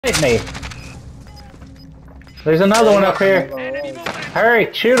get me. There's another one up here.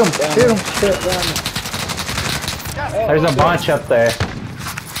 Hurry, shoot him, shoot him. There's a bunch up there.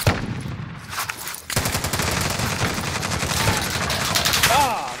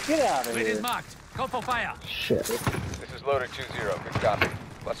 Get out of It is here. marked. Call for fire. Shit. This is Loader 2-0. Good copy.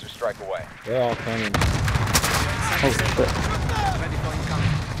 Cluster strike away. They're all coming. Oh shit. Ready for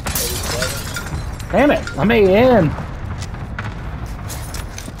incoming. Damn it, let me in.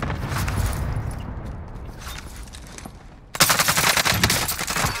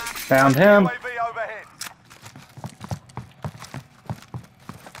 Found him. UAV overhead.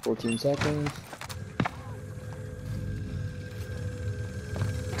 14 seconds.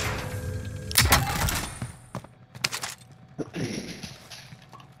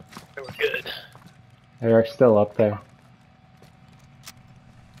 They were good. They're still up there.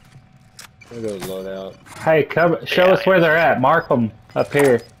 I'm gonna go load out. Hey, come, show us where they're at. Mark them up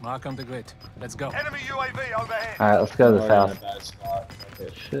here. Mark on the grid. Let's go. Enemy UAV overhead. Alright, let's go to this Already in house. a bad spot. Okay.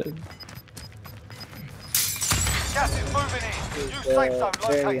 Shit. Gas is moving in. New safe zone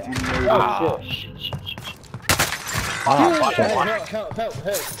located. Oh, shit. Oh, shit.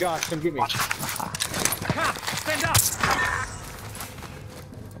 Help, Josh, come get me. Ha! Stand up!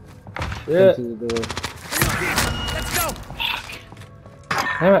 Shit. Come to the door. Let's go!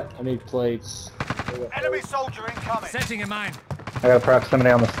 Damn it. I need plates. Enemy soldier incoming. Setting in mine. I got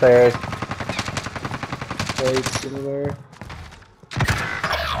proximity on the stairs. Plates anywhere.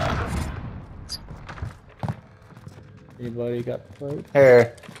 Anybody got plates?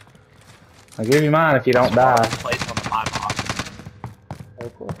 Here. I'll give you mine if you don't die. Place on the my box. Oh,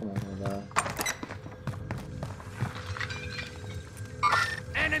 of course I'm not gonna die.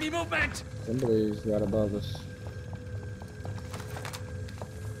 Enemy movement! Somebody's right above us.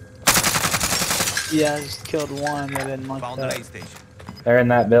 Yeah, I just killed one. They didn't like Found the that. aid station. They're in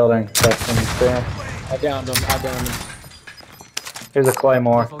that building. That's when you see 'em. I downed him. Here's a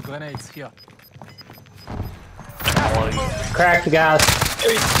claymore. Little grenades here. Cracked, guys.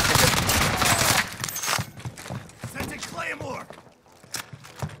 Sending Claymore!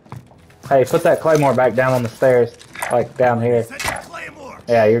 Hey, put that claymore back down on the stairs. Like down here. Sending Claymore!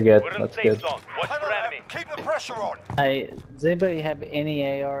 Yeah, you're good. We're in That's the good. safe zone. Watch for enemy. Keep the pressure on. Hey, does anybody have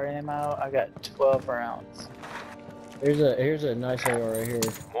any AR ammo? I got 12 rounds. Here's a nice AR right here.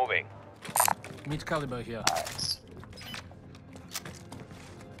 Moving. Mid caliber here. Nice.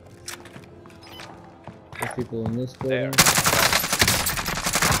 There's people in this There. building.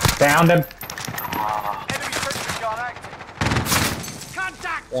 Found him. Enemy sentry gun active.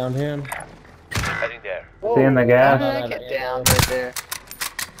 Contact! Down him. Heading there. Seeing the How gas. did I get down right there?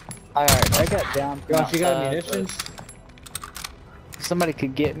 Alright, I got down from Josh, you got outside, munitions? but if somebody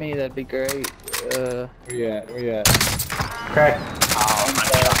could get me, that'd be great. Where you at? Where you at? Crack. Oh,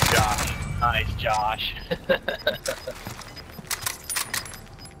 nice job, Josh. Nice, Josh.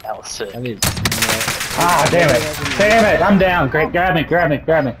 That was sick. I need. Ah, damn it. Damn it. I'm down. Great. Grab me. Grab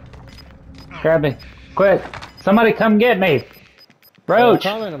me. Quick. Somebody come get me. Roach.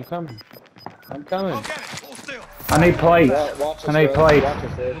 I'm coming. I need plates. Watch I need plates. Watch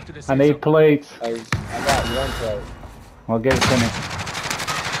us, Ed. Move to the I safe need zone. plates. I got one plate. Well, give it to me.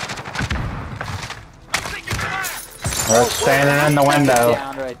 Roach standing in the window.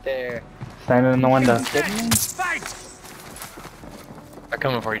 Down right there. Standing in the window. Fight! They're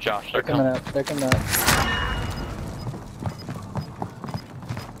coming for you, Josh. They're They're coming coming. up. They're coming up.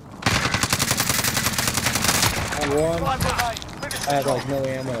 I had one. Five remain. Finish I had like no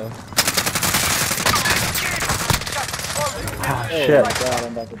ammo. Ah, Oh shit. my god,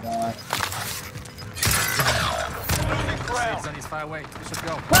 I'm about to die. losing Safe ground. zone is far away. We should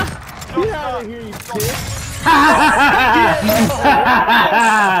go. Get out of here, you bitch!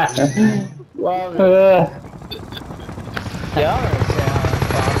 Wow. Y'all are sound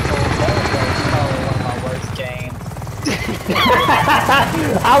thoughtful. That was probably one of my worst games.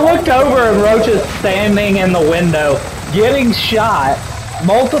 I looked over and Roach is standing in the window, getting shot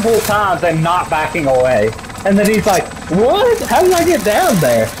multiple times and not backing away. And then he's like, what? How did I get down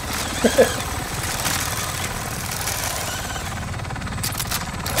there?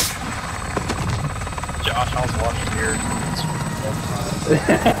 Josh, I was watching your.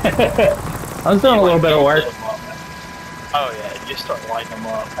 I was doing a little bit of work. Oh yeah, you just start lighting them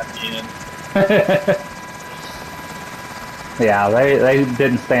up at the end. Yeah, they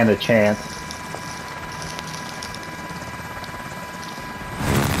didn't stand a chance.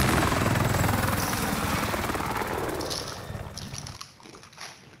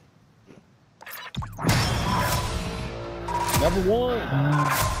 Number one.